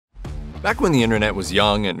Back when the internet was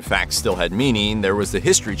young and facts still had meaning, there was the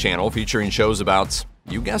History Channel featuring shows about,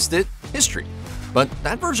 you guessed it, history. But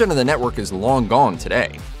that version of the network is long gone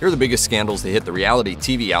today. Here are the biggest scandals to hit the reality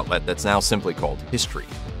TV outlet that's now simply called History.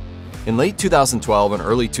 In late 2012 and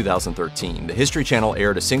early 2013, the History Channel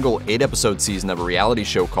aired a single 8-episode season of a reality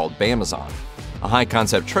show called Bamazon. A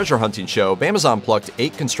high-concept treasure hunting show, Bamazon plucked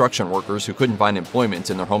 8 construction workers who couldn't find employment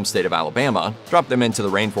in their home state of Alabama, dropped them into the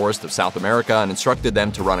rainforest of South America, and instructed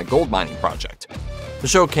them to run a gold mining project. The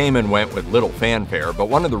show came and went with little fanfare, but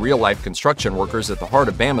one of the real-life construction workers at the heart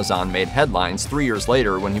of Bamazon made headlines 3 years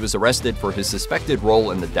later when he was arrested for his suspected role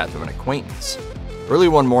in the death of an acquaintance. Early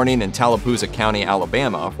one morning in Tallapoosa County,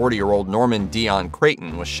 Alabama, 40-year-old Norman Dion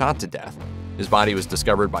Creighton was shot to death. His body was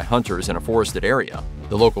discovered by hunters in a forested area.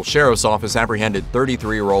 The local sheriff's office apprehended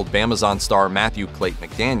 33-year-old Bamazon star Matthew Clayton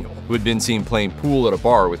McDaniel, who had been seen playing pool at a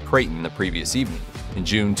bar with Creighton the previous evening. In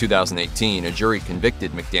June 2018, a jury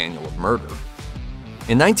convicted McDaniel of murder.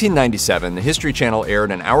 In 1997, the History Channel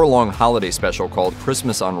aired an hour-long holiday special called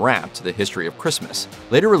Christmas Unwrapped: The History of Christmas.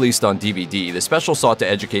 Later released on DVD, the special sought to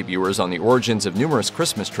educate viewers on the origins of numerous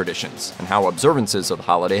Christmas traditions and how observances of the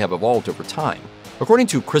holiday have evolved over time. According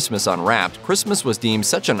to Christmas Unwrapped, Christmas was deemed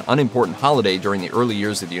such an unimportant holiday during the early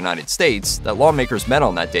years of the United States that lawmakers met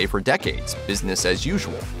on that day for decades, business as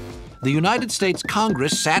usual. The United States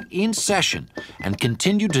Congress sat in session and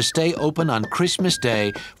continued to stay open on Christmas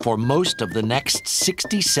Day for most of the next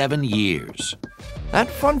 67 years. That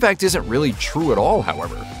fun fact isn't really true at all,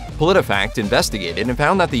 however. PolitiFact investigated and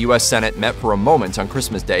found that the U.S. Senate met for a moment on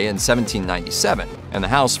Christmas Day in 1797, and the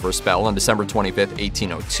House for a spell on December 25,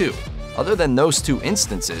 1802. Other than those 2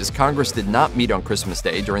 instances, Congress did not meet on Christmas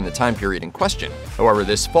Day during the time period in question. However,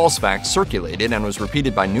 this false fact circulated and was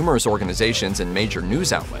repeated by numerous organizations and major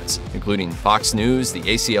news outlets, including Fox News, the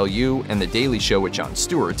ACLU, and The Daily Show with Jon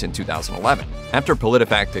Stewart in 2011. After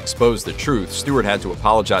PolitiFact exposed the truth, Stewart had to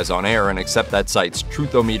apologize on air and accept that site's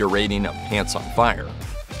Truthometer rating of pants on fire.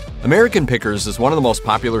 American Pickers is one of the most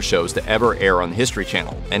popular shows to ever air on the History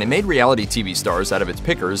Channel, and it made reality TV stars out of its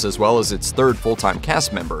pickers as well as its 3rd full-time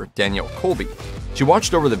cast member, Danielle Colby. She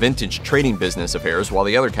watched over the vintage trading business affairs while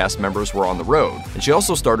the other cast members were on the road, and she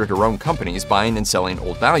also started her own companies buying and selling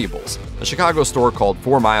old valuables, a Chicago store called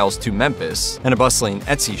 4 Miles to Memphis, and a bustling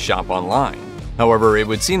Etsy shop online. However, it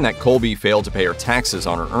would seem that Colby failed to pay her taxes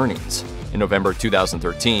on her earnings. In November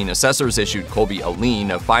 2013, assessors issued Colby a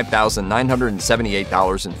lien of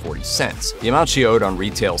 $5,978.40, the amount she owed on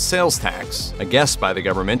retail sales tax, a guess by the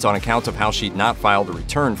government on account of how she'd not filed a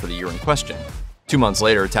return for the year in question. 2 months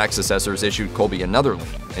later, tax assessors issued Colby another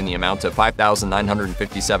lien in the amount of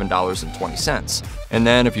 $5,957.20. And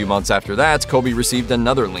then, a few months after that, Colby received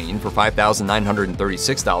another lien for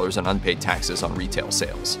 $5,936 in unpaid taxes on retail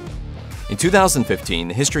sales. In 2015,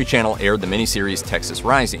 the History Channel aired the miniseries Texas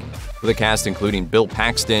Rising. With a cast including Bill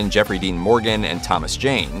Paxton, Jeffrey Dean Morgan, and Thomas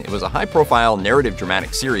Jane, it was a high-profile narrative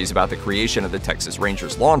dramatic series about the creation of the Texas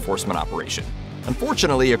Rangers law enforcement operation.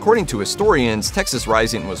 Unfortunately, according to historians, Texas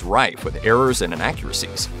Rising was rife with errors and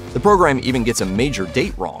inaccuracies. The program even gets a major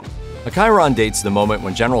date wrong. A chyron dates the moment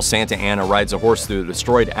when General Santa Anna rides a horse through the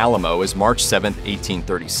destroyed Alamo as March 7,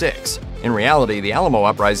 1836. In reality, the Alamo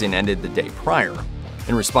uprising ended the day prior.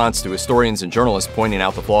 In response to historians and journalists pointing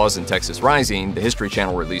out the flaws in Texas Rising, the History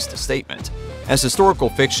Channel released a statement. As historical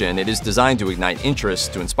fiction, it is designed to ignite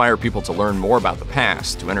interest, to inspire people to learn more about the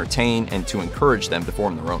past, to entertain, and to encourage them to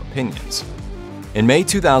form their own opinions. In May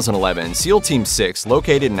 2011, SEAL Team 6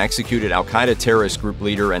 located and executed al-Qaeda terrorist group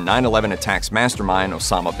leader and 9/11 attacks mastermind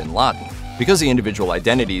Osama bin Laden. Because the individual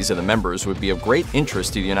identities of the members would be of great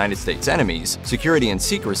interest to the United States enemies, security and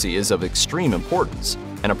secrecy is of extreme importance.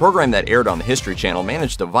 And a program that aired on the History Channel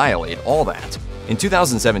managed to violate all that. In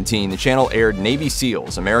 2017, the channel aired Navy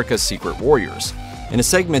SEALs, America's Secret Warriors. In a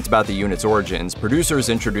segment about the unit's origins, producers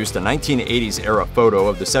introduced a 1980s-era photo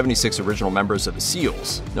of the 76 original members of the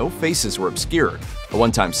SEALs. No faces were obscured. A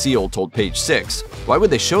one-time SEAL told Page 6, "Why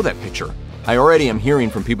would they show that picture? I already am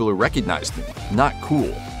hearing from people who recognized me. Not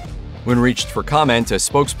cool." When reached for comment, a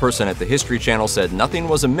spokesperson at the History Channel said nothing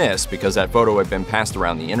was amiss because that photo had been passed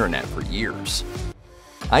around the internet for years.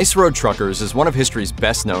 Ice Road Truckers is one of history's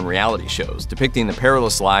best-known reality shows, depicting the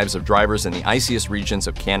perilous lives of drivers in the iciest regions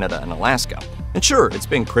of Canada and Alaska. And sure, it's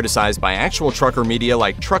been criticized by actual trucker media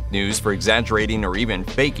like Truck News for exaggerating or even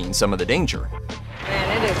faking some of the danger.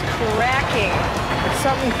 Man, it is cracking. It's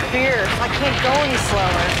something fierce. I can't go any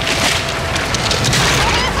slower.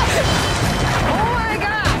 Oh my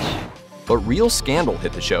gosh! But real scandal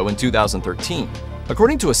hit the show in 2013.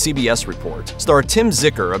 According to a CBS report, star Tim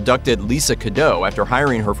Zicker abducted Lisa Cadeau after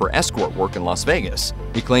hiring her for escort work in Las Vegas.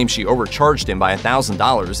 He claimed she overcharged him by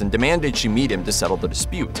 $1,000 and demanded she meet him to settle the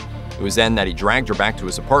dispute. It was then that he dragged her back to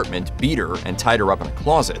his apartment, beat her, and tied her up in a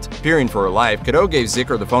closet. Fearing for her life, Cadeau gave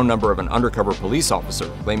Zicker the phone number of an undercover police officer,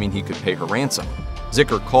 claiming he could pay her ransom.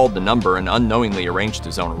 Zicker called the number and unknowingly arranged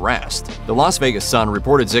his own arrest. The Las Vegas Sun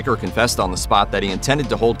reported Zicker confessed on the spot that he intended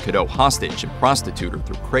to hold Cadeau hostage and prostitute her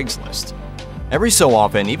through Craigslist. Every so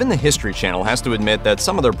often, even the History Channel has to admit that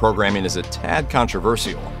some of their programming is a tad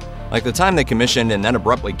controversial. Like the time they commissioned and then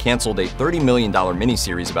abruptly canceled a $30 million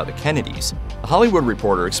miniseries about the Kennedys. The Hollywood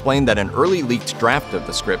Reporter explained that an early leaked draft of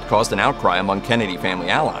the script caused an outcry among Kennedy family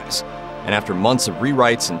allies. And after months of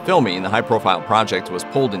rewrites and filming, the high-profile project was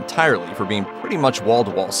pulled entirely for being pretty much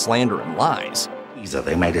wall-to-wall slander and lies.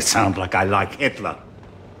 They made it sound like I like Hitler.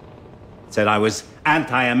 Said I was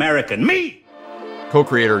anti-American. Me!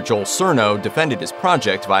 Co-creator Joel Cerno defended his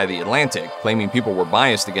project via The Atlantic, claiming people were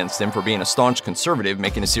biased against him for being a staunch conservative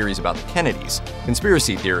making a series about the Kennedys.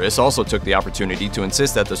 Conspiracy theorists also took the opportunity to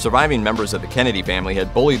insist that the surviving members of the Kennedy family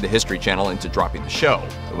had bullied the History Channel into dropping the show.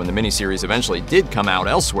 But when the miniseries eventually did come out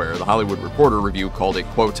elsewhere, the Hollywood Reporter review called it,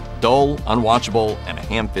 quote, dull, unwatchable, and a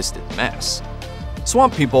ham-fisted mess.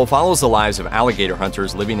 Swamp People follows the lives of alligator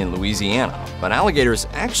hunters living in Louisiana, but alligators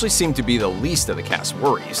actually seem to be the least of the cast's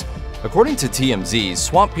worries. According to TMZ,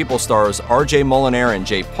 Swamp People stars R.J. Molinaire and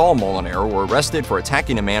J. Paul Molinaire were arrested for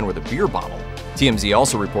attacking a man with a beer bottle. TMZ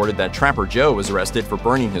also reported that Trapper Joe was arrested for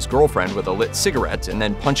burning his girlfriend with a lit cigarette and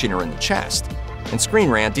then punching her in the chest. And Screen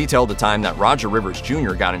Rant detailed the time that Roger Rivers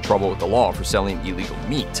Jr. got in trouble with the law for selling illegal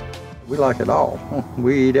meat. We like it all.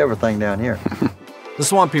 We eat everything down here. The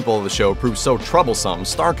Swamp People of the show proved so troublesome,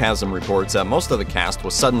 Starcasm reports that most of the cast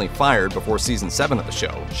was suddenly fired before Season 7 of the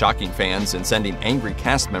show, shocking fans and sending angry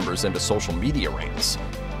cast members into social media rants.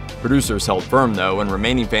 Producers held firm, though, and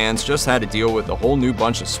remaining fans just had to deal with a whole new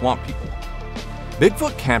bunch of Swamp People.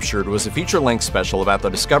 Bigfoot Captured was a feature-length special about the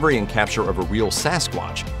discovery and capture of a real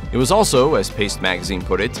Sasquatch. It was also, as Paste magazine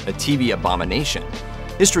put it, a TV abomination.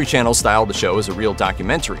 History Channel styled the show as a real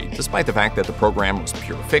documentary, despite the fact that the program was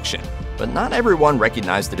pure fiction. But not everyone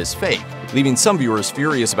recognized it as fake, leaving some viewers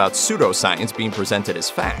furious about pseudoscience being presented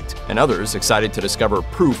as fact, and others excited to discover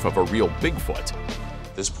proof of a real Bigfoot.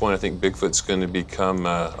 At this point, I think Bigfoot's going to become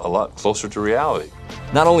a lot closer to reality.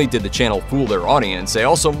 Not only did the channel fool their audience, they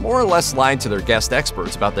also more or less lied to their guest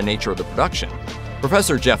experts about the nature of the production.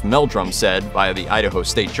 Professor Jeff Meldrum said via the Idaho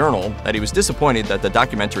State Journal that he was disappointed that the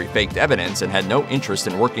documentary faked evidence and had no interest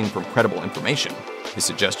in working from credible information. His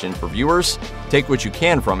suggestion for viewers? Take what you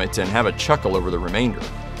can from it and have a chuckle over the remainder.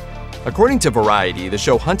 According to Variety, the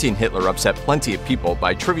show Hunting Hitler upset plenty of people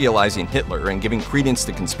by trivializing Hitler and giving credence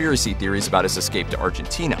to conspiracy theories about his escape to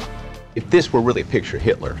Argentina. If this were really a picture of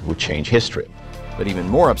Hitler, it would change history. But even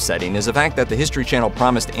more upsetting is the fact that the History Channel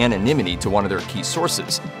promised anonymity to one of their key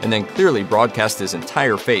sources, and then clearly broadcast his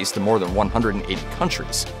entire face to more than 180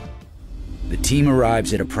 countries. The team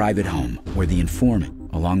arrives at a private home where the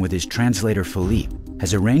informant, along with his translator Philippe,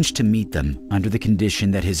 has arranged to meet them under the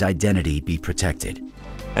condition that his identity be protected.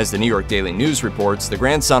 As the New York Daily News reports, the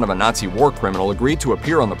grandson of a Nazi war criminal agreed to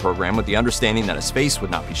appear on the program with the understanding that his face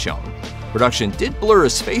would not be shown. Production did blur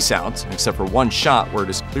his face out, except for one shot where it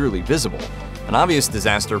is clearly visible. An obvious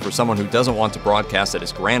disaster for someone who doesn't want to broadcast that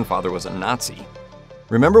his grandfather was a Nazi.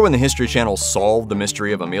 Remember when the History Channel solved the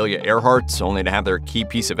mystery of Amelia Earhart, only to have their key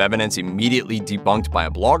piece of evidence immediately debunked by a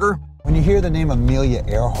blogger? When you hear the name Amelia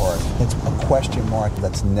Earhart, it's a question mark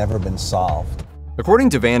that's never been solved. According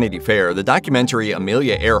to Vanity Fair, the documentary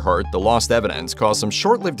Amelia Earhart, The Lost Evidence caused some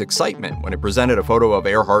short-lived excitement when it presented a photo of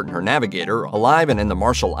Earhart and her navigator alive and in the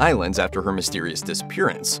Marshall Islands after her mysterious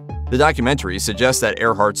disappearance. The documentary suggests that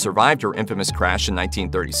Earhart survived her infamous crash in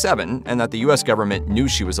 1937 and that the US government knew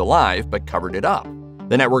she was alive but covered it up.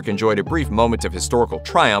 The network enjoyed a brief moment of historical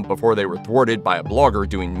triumph before they were thwarted by a blogger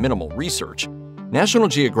doing minimal research. National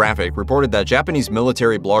Geographic reported that Japanese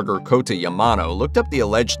military blogger Kota Yamano looked up the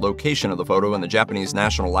alleged location of the photo in the Japanese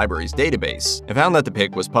National Library's database and found that the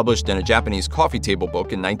pic was published in a Japanese coffee table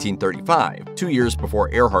book in 1935, 2 years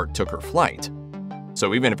before Earhart took her flight.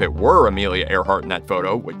 So even if it were Amelia Earhart in that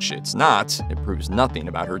photo, which it's not, it proves nothing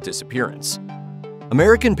about her disappearance.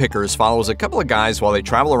 American Pickers follows a couple of guys while they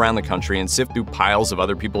travel around the country and sift through piles of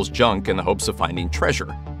other people's junk in the hopes of finding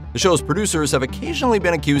treasure. The show's producers have occasionally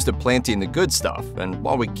been accused of planting the good stuff, and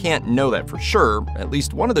while we can't know that for sure, at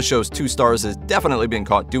least one of the show's 2 stars has definitely been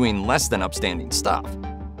caught doing less than upstanding stuff.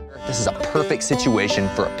 This is a perfect situation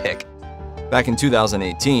for a pick. Back in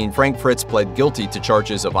 2018, Frank Fritz pled guilty to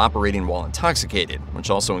charges of operating while intoxicated, which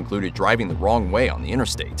also included driving the wrong way on the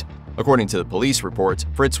interstate. According to the police report,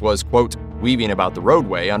 Fritz was, quote, weaving about the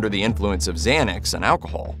roadway under the influence of Xanax and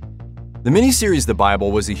alcohol. The miniseries The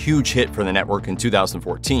Bible was a huge hit for the network in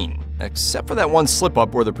 2014, except for that one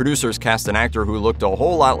slip-up where the producers cast an actor who looked a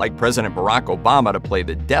whole lot like President Barack Obama to play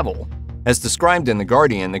the devil. As described in The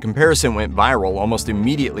Guardian, the comparison went viral almost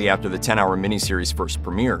immediately after the 10-hour miniseries first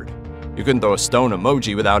premiered. You couldn't throw a stone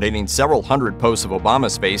emoji without hitting several hundred posts of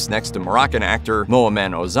Obama's face next to Moroccan actor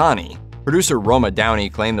Mohamed Ozani. Producer Roma Downey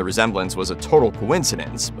claimed the resemblance was a total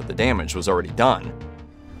coincidence, but the damage was already done.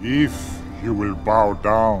 If you will bow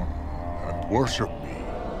down and worship me,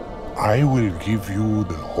 I will give you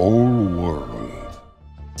the whole world.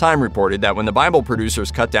 Time reported that when the Bible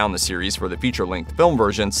producers cut down the series for the feature-length film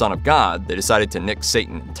version, Son of God, they decided to nix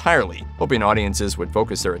Satan entirely, hoping audiences would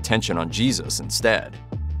focus their attention on Jesus instead.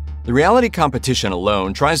 The reality competition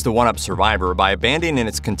alone tries to one-up Survivor by abandoning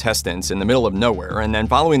its contestants in the middle of nowhere and then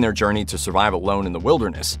following their journey to survive alone in the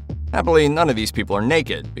wilderness. Happily, none of these people are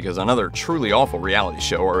naked, because another truly awful reality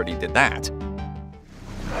show already did that.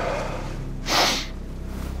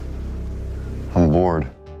 I'm bored.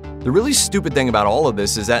 The really stupid thing about all of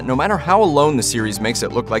this is that no matter how alone the series makes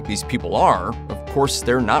it look like these people are, of course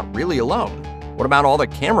they're not really alone. What about all the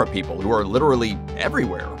camera people who are literally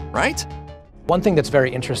everywhere, right? One thing that's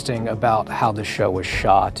very interesting about how the show was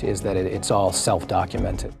shot is that it's all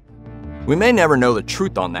self-documented. We may never know the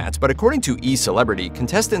truth on that, but according to E! Celebrity,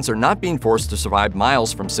 contestants are not being forced to survive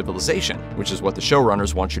miles from civilization, which is what the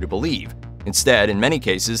showrunners want you to believe. Instead, in many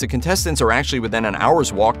cases, the contestants are actually within an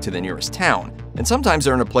hour's walk to the nearest town, and sometimes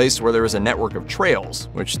they're in a place where there is a network of trails,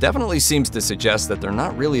 which definitely seems to suggest that they're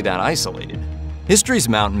not really that isolated. History's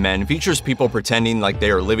Mountain Men features people pretending like they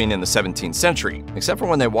are living in the 17th century, except for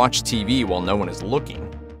when they watch TV while no one is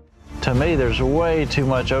looking. To me, there's way too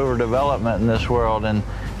much overdevelopment in this world, and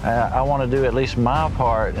I want to do at least my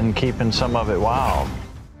part in keeping some of it wild.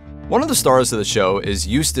 One of the stars of the show is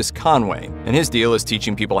Eustace Conway, and his deal is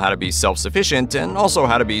teaching people how to be self-sufficient and also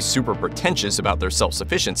how to be super pretentious about their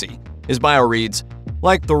self-sufficiency. His bio reads,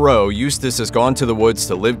 "Like Thoreau, Eustace has gone to the woods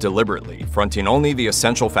to live deliberately, fronting only the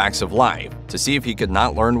essential facts of life, to see if he could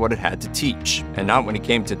not learn what it had to teach, and not when he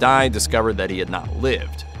came to die discovered that he had not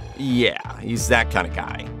lived." Yeah, he's that kind of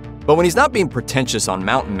guy. But when he's not being pretentious on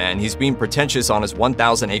Mountain Men, he's being pretentious on his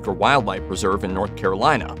 1,000-acre wildlife preserve in North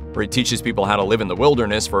Carolina, where he teaches people how to live in the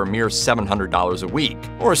wilderness for a mere $700 a week,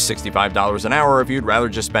 or $65 an hour if you'd rather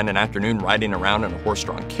just spend an afternoon riding around in a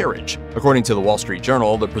horse-drawn carriage. According to the Wall Street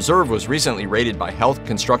Journal, the preserve was recently raided by health,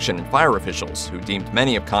 construction, and fire officials, who deemed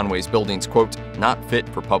many of Conway's buildings, quote, not fit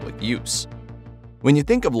for public use. When you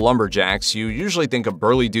think of lumberjacks, you usually think of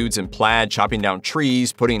burly dudes in plaid chopping down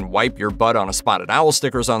trees, putting "wipe your butt on a spotted owl"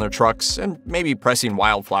 stickers on their trucks, and maybe pressing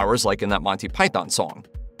wildflowers like in that Monty Python song.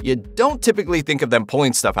 You don't typically think of them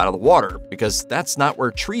pulling stuff out of the water, because that's not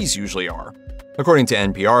where trees usually are. According to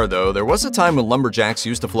NPR, though, there was a time when lumberjacks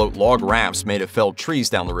used to float log rafts made of felled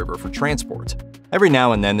trees down the river for transport. Every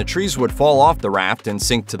now and then, the trees would fall off the raft and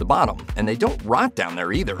sink to the bottom, and they don't rot down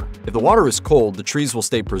there either. If the water is cold, the trees will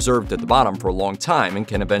stay preserved at the bottom for a long time and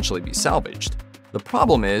can eventually be salvaged. The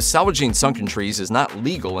problem is, salvaging sunken trees is not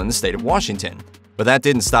legal in the state of Washington. But that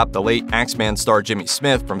didn't stop the late Axeman star Jimmy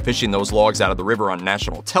Smith from fishing those logs out of the river on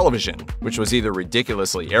national television, which was either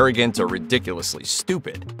ridiculously arrogant or ridiculously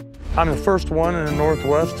stupid. I'm the first one in the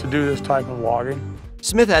Northwest to do this type of logging.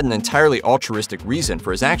 Smith had an entirely altruistic reason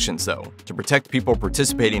for his actions, though, to protect people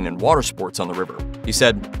participating in water sports on the river. He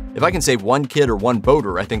said, "If I can save one kid or one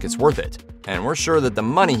boater, I think it's worth it." And we're sure that the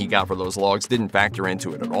money he got for those logs didn't factor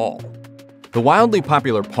into it at all. The wildly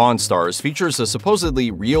popular Pawn Stars features the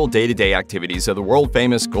supposedly real day-to-day activities of the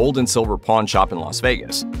world-famous gold and silver pawn shop in Las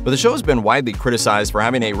Vegas. But the show has been widely criticized for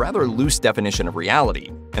having a rather loose definition of reality,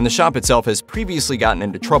 and the shop itself has previously gotten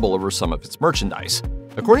into trouble over some of its merchandise.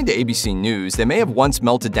 According to ABC News, they may have once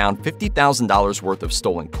melted down $50,000 worth of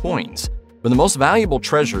stolen coins, but the most valuable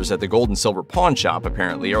treasures at the gold and silver pawn shop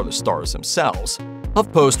apparently are the stars themselves.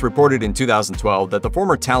 HuffPost reported in 2012 that the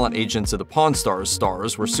former talent agents of the Pawn Stars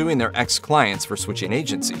stars were suing their ex-clients for switching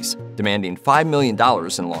agencies, demanding $5 million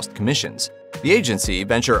in lost commissions. The agency,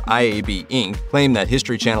 venture IAB Inc., claimed that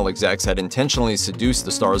History Channel execs had intentionally seduced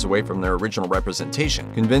the stars away from their original representation,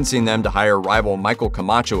 convincing them to hire rival Michael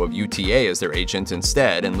Camacho of UTA as their agent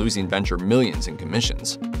instead and losing venture millions in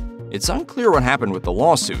commissions. It's unclear what happened with the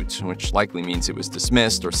lawsuit, which likely means it was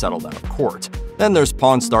dismissed or settled out of court. Then there's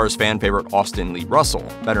Pawn Stars fan favorite Austin Lee Russell,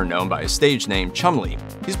 better known by his stage name Chumlee.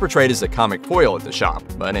 He's portrayed as a comic foil at the shop,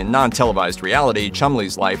 but in non-televised reality,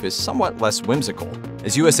 Chumlee's life is somewhat less whimsical.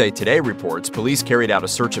 As USA Today reports, police carried out a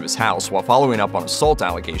search of his house while following up on assault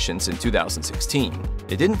allegations in 2016.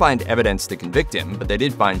 They didn't find evidence to convict him, but they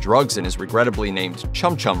did find drugs in his regrettably named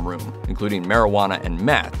Chum Chum room, including marijuana and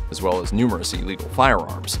meth, as well as numerous illegal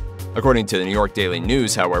firearms. According to the New York Daily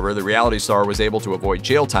News, however, the reality star was able to avoid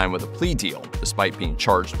jail time with a plea deal, despite being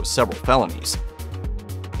charged with several felonies.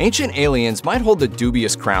 Ancient Aliens might hold the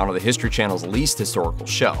dubious crown of the History Channel's least historical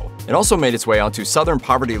show. It also made its way onto Southern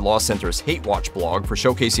Poverty Law Center's Hate Watch blog for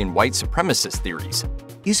showcasing white supremacist theories.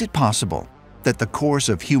 Is it possible that the course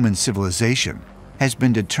of human civilization has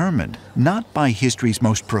been determined not by history's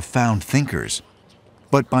most profound thinkers,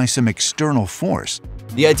 but by some external force?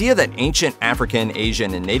 The idea that ancient African,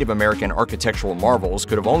 Asian, and Native American architectural marvels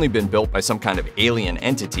could have only been built by some kind of alien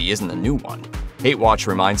entity isn't a new one. Hate Watch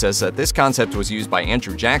reminds us that this concept was used by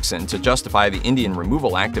Andrew Jackson to justify the Indian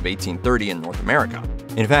Removal Act of 1830 in North America.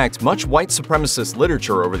 In fact, much white supremacist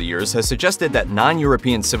literature over the years has suggested that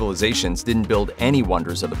non-European civilizations didn't build any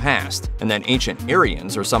wonders of the past, and that ancient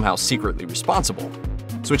Aryans are somehow secretly responsible.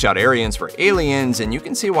 Switch out Aryans for aliens, and you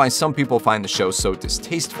can see why some people find the show so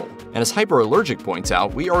distasteful. And as Hyperallergic points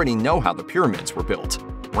out, we already know how the pyramids were built.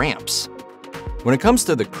 Ramps. When it comes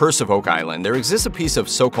to the Curse of Oak Island, there exists a piece of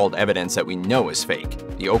so-called evidence that we know is fake,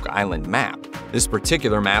 the Oak Island map. This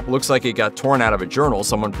particular map looks like it got torn out of a journal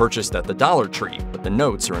someone purchased at the Dollar Tree, but the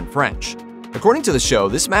notes are in French. According to the show,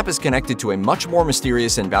 this map is connected to a much more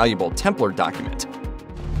mysterious and valuable Templar document.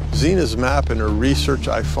 Zena's map and her research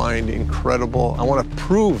I find incredible. I want to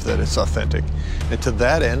prove that it's authentic. And to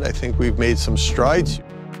that end, I think we've made some strides.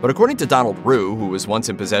 But according to Donald Rue, who was once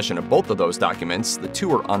in possession of both of those documents, the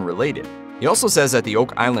two are unrelated. He also says that the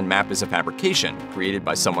Oak Island map is a fabrication, created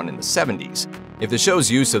by someone in the 70s. If the show's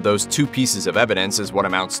use of those two pieces of evidence is what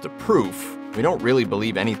amounts to proof, we don't really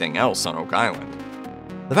believe anything else on Oak Island.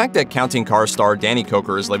 The fact that Counting Cars star Danny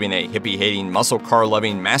Koker is living a hippie-hating, muscle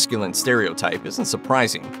car-loving, masculine stereotype isn't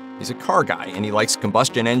surprising. He's a car guy, and he likes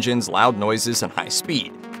combustion engines, loud noises, and high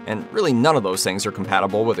speed. And really none of those things are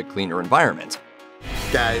compatible with a cleaner environment.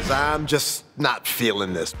 Guys, I'm just not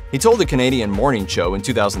feeling this. He told the Canadian Morning Show in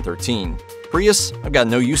 2013, "Prius, I've got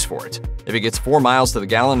no use for it. If it gets 4 miles to the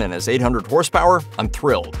gallon and has 800 horsepower, I'm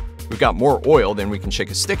thrilled. We've got more oil than we can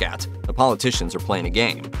shake a stick at. The politicians are playing a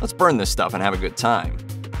game. Let's burn this stuff and have a good time."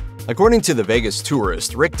 According to the Vegas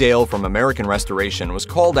tourist, Rick Dale from American Restoration was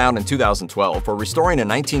called out in 2012 for restoring a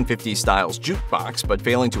 1950s styles jukebox but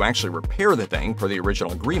failing to actually repair the thing per the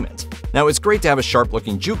original agreement. Now, it's great to have a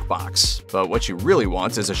sharp-looking jukebox, but what you really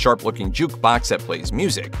want is a sharp-looking jukebox that plays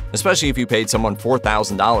music, especially if you paid someone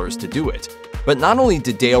 $4,000 to do it. But not only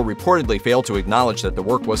did Dale reportedly fail to acknowledge that the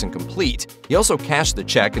work wasn't complete, he also cashed the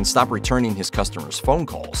check and stopped returning his customers' phone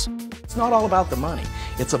calls. It's not all about the money.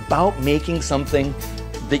 It's about making something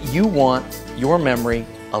that you want your memory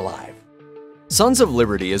alive. Sons of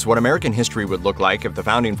Liberty is what American history would look like if the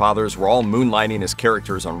Founding Fathers were all moonlighting as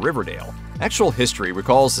characters on Riverdale. Actual history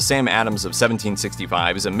recalls the Sam Adams of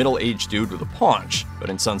 1765 as a middle-aged dude with a paunch, but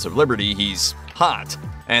in Sons of Liberty, he's hot.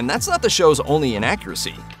 And that's not the show's only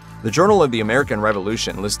inaccuracy. The Journal of the American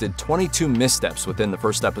Revolution listed 22 missteps within the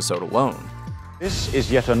first episode alone. This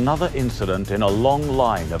is yet another incident in a long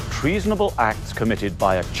line of treasonable acts committed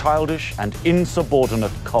by a childish and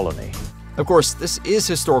insubordinate colony. Of course, this is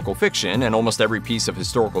historical fiction, and almost every piece of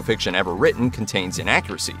historical fiction ever written contains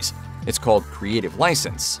inaccuracies. It's called creative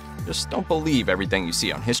license. Just don't believe everything you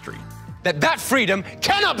see on history. That freedom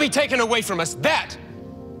cannot be taken away from us. That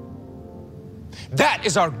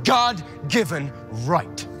is our God-given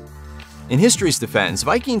right. In history's defense,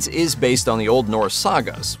 Vikings is based on the Old Norse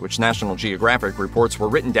sagas, which National Geographic reports were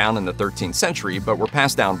written down in the 13th century but were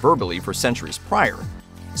passed down verbally for centuries prior.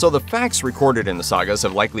 So the facts recorded in the sagas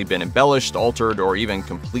have likely been embellished, altered, or even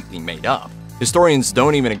completely made up. Historians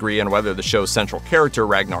don't even agree on whether the show's central character,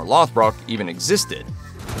 Ragnar Lothbrok, even existed.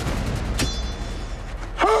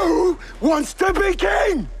 Who wants to be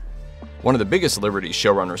king? One of the biggest liberties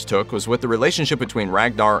showrunners took was with the relationship between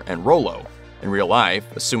Ragnar and Rollo. In real life,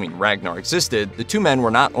 assuming Ragnar existed, the two men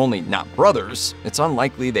were not only not brothers, it's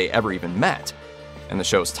unlikely they ever even met. And the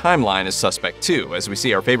show's timeline is suspect too, as we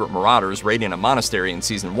see our favorite marauders raiding a monastery in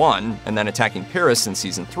Season 1 and then attacking Paris in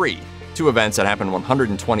Season 3, two events that happened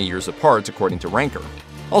 120 years apart according to Ranker.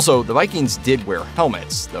 Also, the Vikings did wear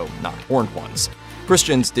helmets, though not horned ones.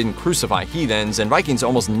 Christians didn't crucify heathens, and Vikings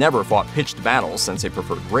almost never fought pitched battles since they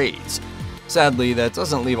preferred raids. Sadly, that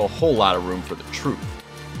doesn't leave a whole lot of room for the truth.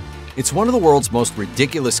 It's one of the world's most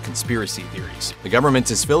ridiculous conspiracy theories. The government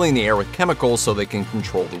is filling the air with chemicals so they can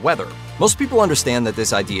control the weather. Most people understand that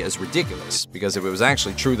this idea is ridiculous, because if it was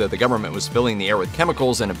actually true that the government was filling the air with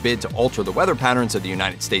chemicals in a bid to alter the weather patterns of the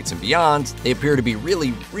United States and beyond, they appear to be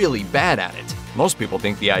really, really bad at it. Most people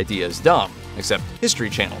think the idea is dumb, except History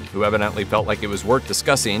Channel, who evidently felt like it was worth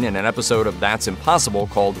discussing in an episode of That's Impossible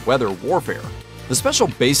called Weather Warfare. The special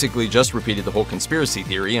basically just repeated the whole conspiracy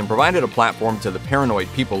theory and provided a platform to the paranoid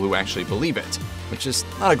people who actually believe it. which is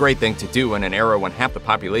not a great thing to do in an era when half the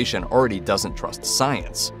population already doesn't trust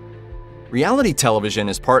science. Reality television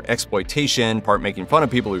is part exploitation, part making fun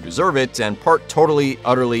of people who deserve it, and part totally,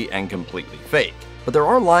 utterly, and completely fake. But there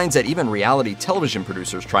are lines that even reality television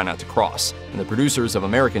producers try not to cross, and the producers of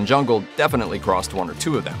American Jungle definitely crossed one or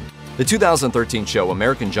two of them. The 2013 show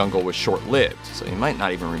American Jungle was short-lived, so you might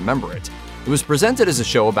not even remember it. It was presented as a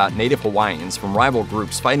show about native Hawaiians from rival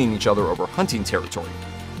groups fighting each other over hunting territory.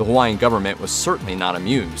 The Hawaiian government was certainly not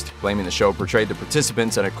amused, claiming the show portrayed the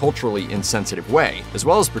participants in a culturally insensitive way, as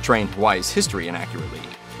well as portraying Hawaii's history inaccurately.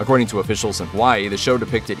 According to officials in Hawaii, the show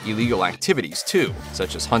depicted illegal activities too,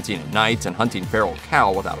 such as hunting at night and hunting feral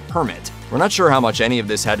cow without a permit. We're not sure how much any of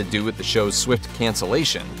this had to do with the show's swift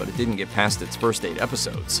cancellation, but it didn't get past its first 8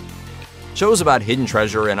 episodes. Shows about hidden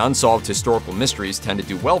treasure and unsolved historical mysteries tend to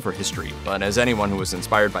do well for history, but as anyone who was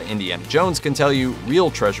inspired by Indiana Jones can tell you, real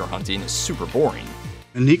treasure hunting is super boring.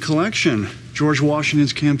 A neat collection. George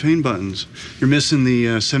Washington's campaign buttons. You're missing the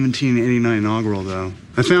 1789 inaugural, though.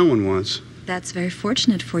 I found one once. That's very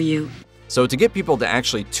fortunate for you. So to get people to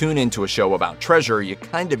actually tune into a show about treasure, you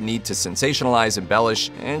kind of need to sensationalize,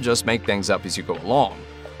 embellish, and just make things up as you go along.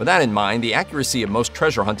 With that in mind, the accuracy of most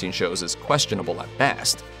treasure hunting shows is questionable at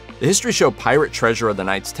best. The history show Pirate Treasure of the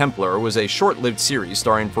Knights Templar was a short-lived series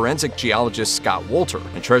starring forensic geologist Scott Wolter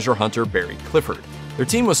and treasure hunter Barry Clifford. Their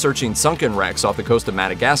team was searching sunken wrecks off the coast of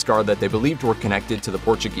Madagascar that they believed were connected to the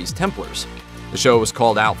Portuguese Templars. The show was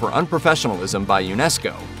called out for unprofessionalism by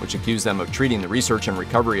UNESCO, which accused them of treating the research and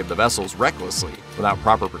recovery of the vessels recklessly, without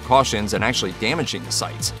proper precautions and actually damaging the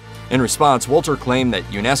sites. In response, Wolter claimed that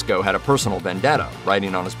UNESCO had a personal vendetta,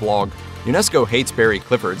 writing on his blog, UNESCO hates Barry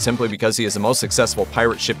Clifford simply because he is the most successful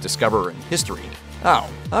pirate ship discoverer in history. Oh,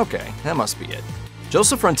 okay, that must be it.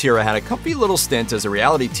 Joseph Frontiera had a comfy little stint as a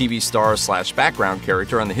reality TV star / background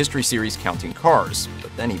character on the history series Counting Cars,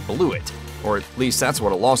 but then he blew it. Or at least that's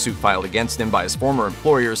what a lawsuit filed against him by his former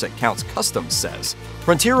employers at Counts Customs says.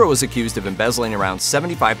 Frontiera was accused of embezzling around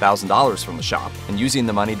 $75,000 from the shop and using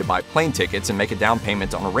the money to buy plane tickets and make a down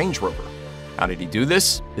payment on a Range Rover. How did he do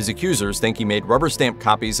this? His accusers think he made rubber-stamped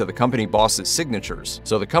copies of the company boss's signatures,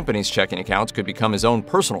 so the company's checking account could become his own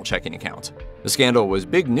personal checking account. The scandal was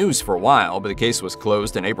big news for a while, but the case was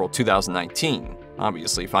closed in April 2019,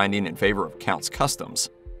 obviously finding in favor of Counts Customs.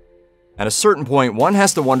 At a certain point, one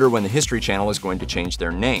has to wonder when the History Channel is going to change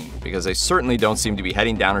their name, because they certainly don't seem to be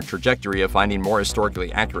heading down a trajectory of finding more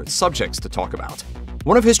historically accurate subjects to talk about.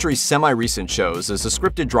 One of history's semi-recent shows is a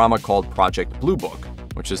scripted drama called Project Blue Book,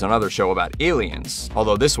 which is another show about aliens,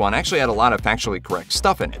 although this one actually had a lot of factually correct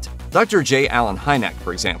stuff in it. Dr. J. Allen Hynek,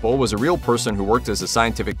 for example, was a real person who worked as a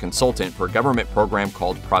scientific consultant for a government program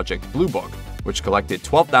called Project Blue Book, which collected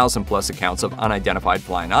 12,000 plus accounts of unidentified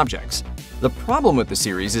flying objects. The problem with the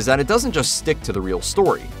series is that it doesn't just stick to the real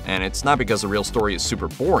story, and it's not because the real story is super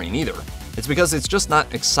boring either. It's because it's just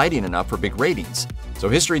not exciting enough for big ratings. So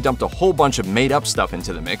history dumped a whole bunch of made-up stuff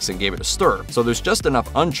into the mix and gave it a stir, so there's just enough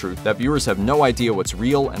untruth that viewers have no idea what's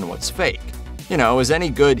real and what's fake. You know, as any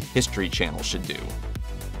good History Channel should do.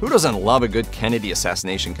 Who doesn't love a good Kennedy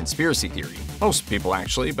assassination conspiracy theory? Most people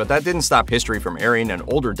actually, but that didn't stop History from airing an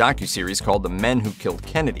older docuseries called The Men Who Killed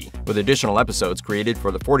Kennedy, with additional episodes created for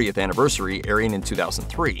the 40th anniversary airing in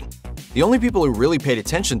 2003. The only people who really paid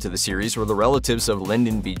attention to the series were the relatives of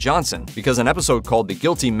Lyndon B. Johnson, because an episode called The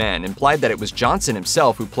Guilty Men implied that it was Johnson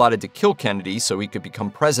himself who plotted to kill Kennedy so he could become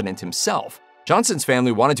president himself. Johnson's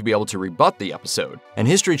family wanted to be able to rebut the episode, and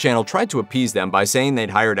History Channel tried to appease them by saying they'd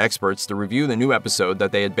hired experts to review the new episode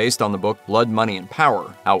that they had based on the book Blood, Money, and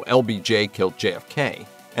Power: How LBJ Killed JFK.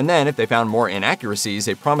 And then, if they found more inaccuracies,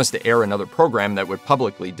 they promised to air another program that would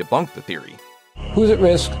publicly debunk the theory. Who's at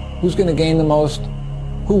risk? Who's going to gain the most?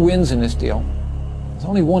 Who wins in this deal? There's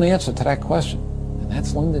only one answer to that question, and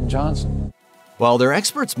that's Lyndon Johnson. Well, their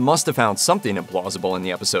experts must have found something implausible in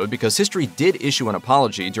the episode because History did issue an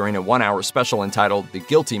apology during a 1-hour special entitled The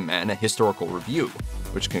Guilty Men, a Historical Review,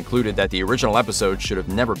 which concluded that the original episode should have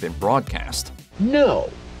never been broadcast. No,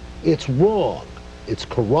 it's wrong. It's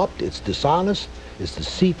corrupt, it's dishonest, it's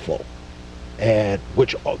deceitful, and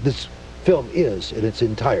which this film is in its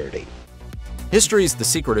entirety. History's The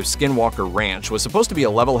Secret of Skinwalker Ranch was supposed to be a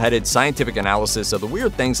level-headed scientific analysis of the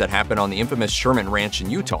weird things that happened on the infamous Sherman Ranch in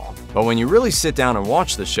Utah. But when you really sit down and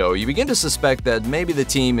watch the show, you begin to suspect that maybe the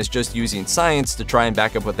team is just using science to try and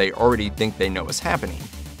back up what they already think they know is happening.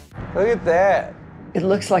 Look at that. It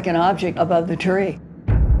looks like an object above the tree.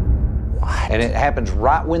 And it happens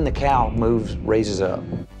right when the cow moves, raises up.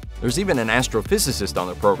 There's even an astrophysicist on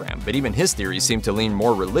the program, but even his theories seem to lean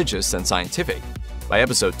more religious than scientific. By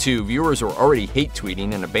episode 2, viewers were already hate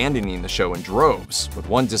tweeting and abandoning the show in droves, with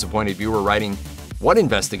one disappointed viewer writing, What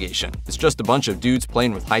investigation? It's just a bunch of dudes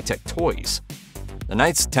playing with high-tech toys. The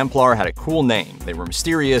Knights Templar had a cool name. They were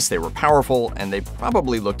mysterious, they were powerful, and they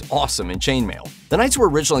probably looked awesome in chainmail. The Knights were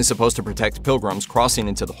originally supposed to protect pilgrims crossing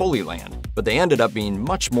into the Holy Land, but they ended up being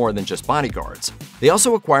much more than just bodyguards. They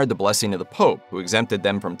also acquired the blessing of the Pope, who exempted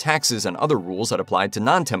them from taxes and other rules that applied to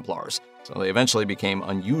non-Templars, so they eventually became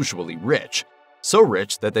unusually rich. So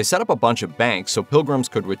rich that they set up a bunch of banks so pilgrims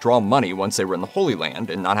could withdraw money once they were in the Holy Land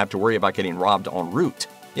and not have to worry about getting robbed en route.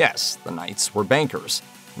 Yes, the Knights were bankers.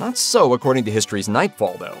 Not so according to history's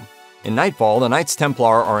Nightfall, though. In Nightfall, the Knights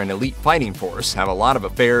Templar are an elite fighting force, have a lot of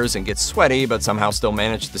affairs, and get sweaty, but somehow still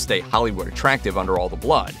manage to stay Hollywood attractive under all the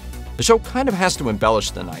blood. The show kind of has to embellish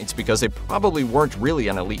the Knights because they probably weren't really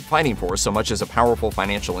an elite fighting force so much as a powerful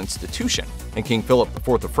financial institution, and King Philip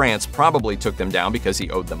IV of France probably took them down because he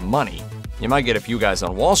owed them money. You might get a few guys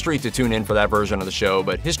on Wall Street to tune in for that version of the show,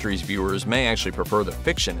 but history's viewers may actually prefer the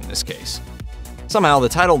fiction in this case. Somehow, the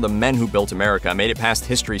title The Men Who Built America made it past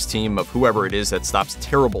history's team of whoever it is that stops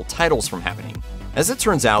terrible titles from happening. As it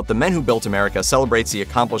turns out, The Men Who Built America celebrates the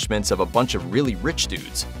accomplishments of a bunch of really rich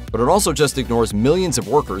dudes, but it also just ignores millions of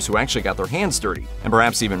workers who actually got their hands dirty, and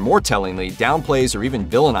perhaps even more tellingly, downplays or even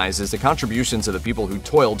villainizes the contributions of the people who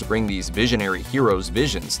toiled to bring these visionary heroes'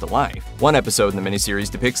 visions to life. One episode in the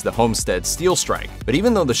miniseries depicts the Homestead Steel Strike, but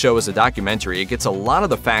even though the show is a documentary, it gets a lot of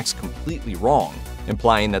the facts completely wrong,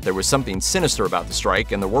 implying that there was something sinister about the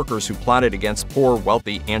strike and the workers who plotted against poor,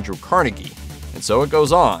 wealthy Andrew Carnegie. And so it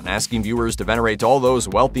goes on, asking viewers to venerate all those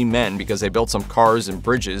wealthy men because they built some cars and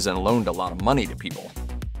bridges and loaned a lot of money to people.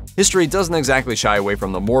 History doesn't exactly shy away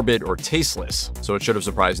from the morbid or tasteless, so it should have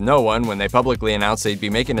surprised no one when they publicly announced they'd be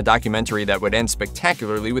making a documentary that would end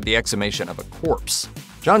spectacularly with the exhumation of a corpse.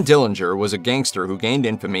 John Dillinger was a gangster who gained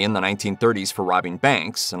infamy in the 1930s for robbing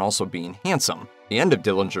banks and also being handsome. The end of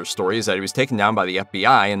Dillinger's story is that he was taken down by the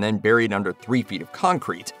FBI and then buried under 3 feet of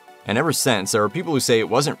concrete. And ever since, there are people who say it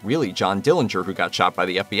wasn't really John Dillinger who got shot by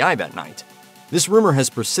the FBI that night. This rumor has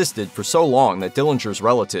persisted for so long that Dillinger's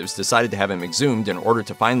relatives decided to have him exhumed in order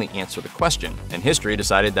to finally answer the question, and history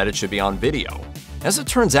decided that it should be on video. As it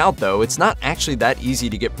turns out, though, it's not actually that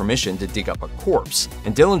easy to get permission to dig up a corpse,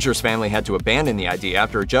 and Dillinger's family had to abandon the idea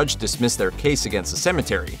after a judge dismissed their case against the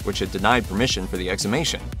cemetery, which had denied permission for the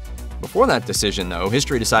exhumation. Before that decision, though,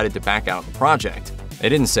 history decided to back out of the project. They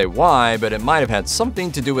didn't say why, but it might have had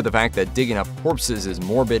something to do with the fact that digging up corpses is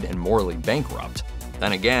morbid and morally bankrupt.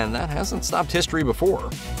 Then again, that hasn't stopped history before.